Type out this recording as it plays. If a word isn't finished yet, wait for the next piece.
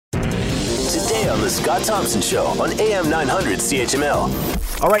Today on The Scott Thompson Show on AM 900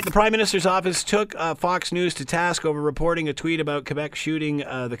 CHML. All right, the Prime Minister's office took Fox News to task over reporting a tweet about Quebec shooting,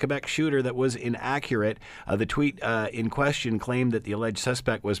 the Quebec shooter that was inaccurate. The tweet in question claimed that the alleged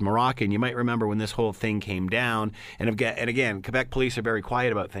suspect was Moroccan. You might remember when this whole thing came down. And again, Quebec police are very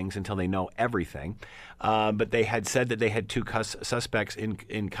quiet about things until they know everything. But they had said that they had two suspects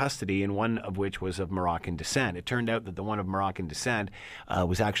in custody, and one of which was of Moroccan descent. It turned out that the one of Moroccan descent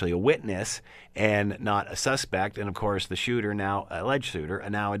was actually a witness and not a suspect. And of course, the shooter, now alleged shooter,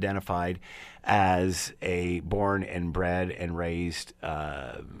 now identified as a born and bred and raised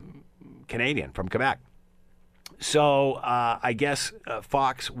Canadian from Quebec. So I guess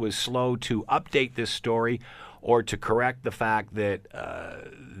Fox was slow to update this story or to correct the fact that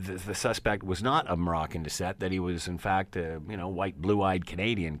the suspect was not of Moroccan descent, that he was in fact a white, blue-eyed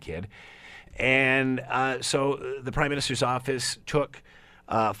Canadian kid. And so the Prime Minister's office took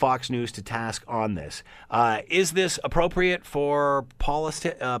Fox News to task on this. Is this appropriate for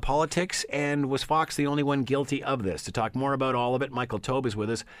politics, and was Fox the only one guilty of this? To talk more about all of it, Michael Taube is with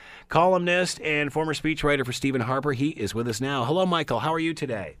us, columnist and former speechwriter for Stephen Harper. He is with us now. Hello, Michael. How are you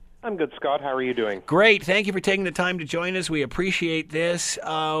today? I'm good, Scott. How are you doing? Great. Thank you for taking the time to join us. We appreciate this.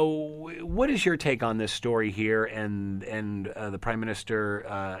 What is your take on this story here and the Prime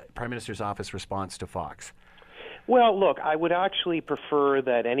Minister's office response to Fox? Well, look, I would actually prefer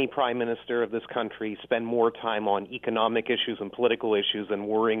that any prime minister of this country spend more time on economic issues and political issues than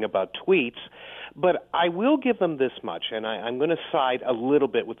worrying about tweets. But I will give them this much, and I'm going to side a little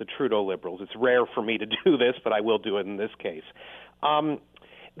bit with the Trudeau Liberals. It's rare for me to do this, but I will do it in this case.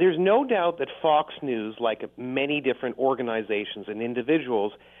 There's no doubt that Fox News, like many different organizations and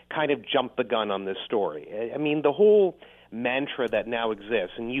individuals, kind of jumped the gun on this story. I mean, the whole mantra that now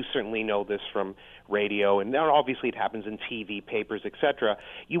exists, and you certainly know this from radio, and now obviously it happens in TV, papers, etc.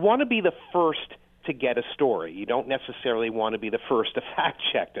 You want to be the first to get a story. You don't necessarily want to be the first to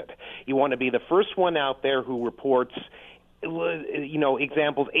fact-check it. You want to be the first one out there who reports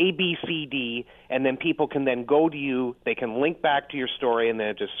examples A, B, C, D, and then people can then go to you, they can link back to your story, and then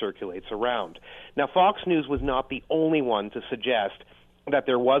it just circulates around. Now, Fox News was not the only one to suggest that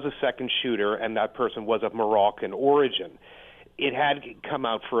there was a second shooter and that person was of Moroccan origin. It had come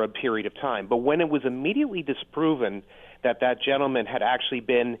out for a period of time. But when it was immediately disproven that that gentleman had actually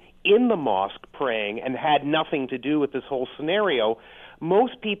been in the mosque praying and had nothing to do with this whole scenario,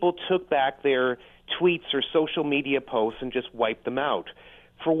 most people took back their tweets or social media posts and just wiped them out.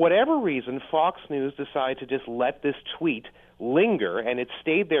 For whatever reason, Fox News decided to just let this tweet linger, and it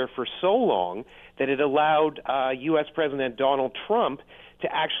stayed there for so long that it allowed U.S. President Donald Trump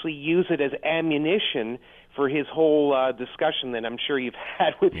to actually use it as ammunition for his whole discussion that I'm sure you've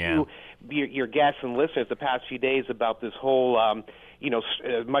had with your guests and listeners the past few days about this whole,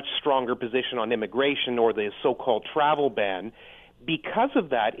 much stronger position on immigration or the so-called travel ban. Because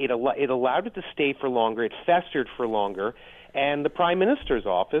of that, it allowed it to stay for longer, it festered for longer, and the Prime Minister's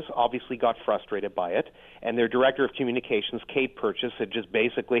office obviously got frustrated by it, and their Director of Communications, Kate Purchase, had just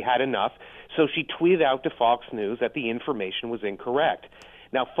basically had enough, so she tweeted out to Fox News that the information was incorrect.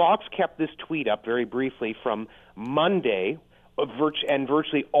 Now, Fox kept this tweet up very briefly from Monday and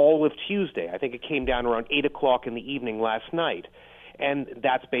virtually all of Tuesday. I think it came down around 8 o'clock in the evening last night, and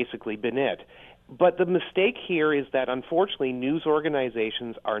that's basically been it. But the mistake here is that, unfortunately, news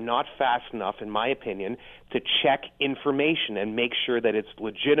organizations are not fast enough, in my opinion, to check information and make sure that it's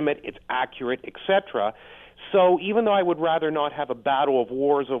legitimate, it's accurate, etc. So even though I would rather not have a battle of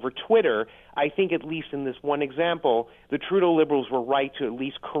wars over Twitter, I think at least in this one example, the Trudeau Liberals were right to at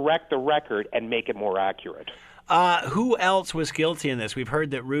least correct the record and make it more accurate. Who else was guilty in this? We've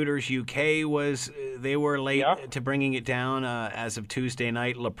heard that Reuters UK they were late to bringing it down as of Tuesday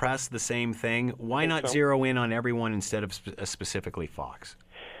night. La Presse, the same thing. Why not zero in on everyone instead of specifically Fox?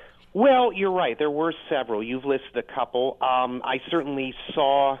 Well, you're right. There were several. You've listed a couple. I certainly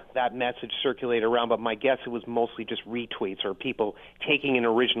saw that message circulate around, but my guess it was mostly just retweets or people taking an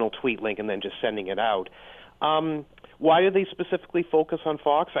original tweet link and then just sending it out. Why do they specifically focus on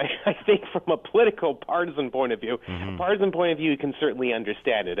Fox? I think from a political partisan point of view, you can certainly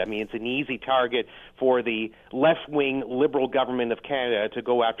understand it. I mean, it's an easy target for the left-wing Liberal government of Canada to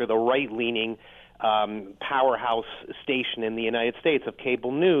go after the right-leaning powerhouse station in the United States of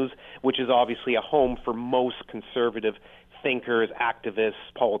cable news, which is obviously a home for most conservative thinkers, activists,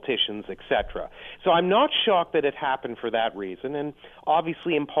 politicians, etc. So I'm not shocked that it happened for that reason. And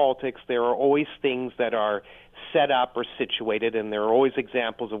obviously in politics there are always things that are set up or situated, and there are always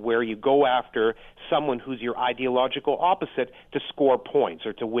examples of where you go after someone who's your ideological opposite to score points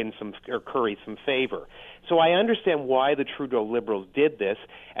or to win some or curry some favor. So I understand why the Trudeau Liberals did this,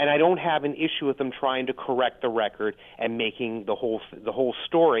 and I don't have an issue with them trying to correct the record and making the whole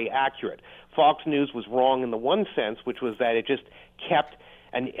story accurate. Fox News was wrong in the one sense, which was that it just kept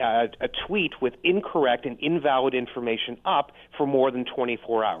a tweet with incorrect and invalid information up for more than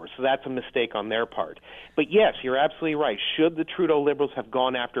 24 hours. So that's a mistake on their part. But yes, you're absolutely right. Should the Trudeau Liberals have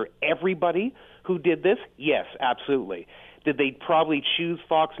gone after everybody who did this? Yes, absolutely. Did they probably choose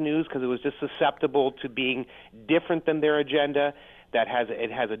Fox News because it was just susceptible to being different than their agenda? That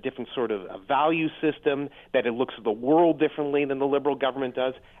it has a different sort of a value system, that it looks at the world differently than the Liberal government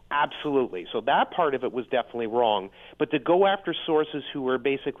does? Absolutely. So that part of it was definitely wrong. But to go after sources who were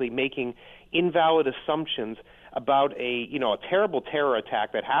basically making invalid assumptions about a terrible terror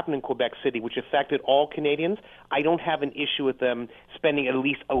attack that happened in Quebec City, which affected all Canadians, I don't have an issue with them spending at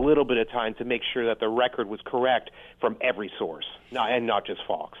least a little bit of time to make sure that the record was correct from every source, and not just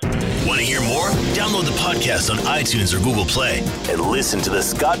Fox. Want to hear more? Download the podcast on iTunes or Google Play and listen to The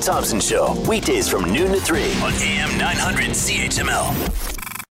Scott Thompson Show weekdays from noon to 3 on AM 900 CHML.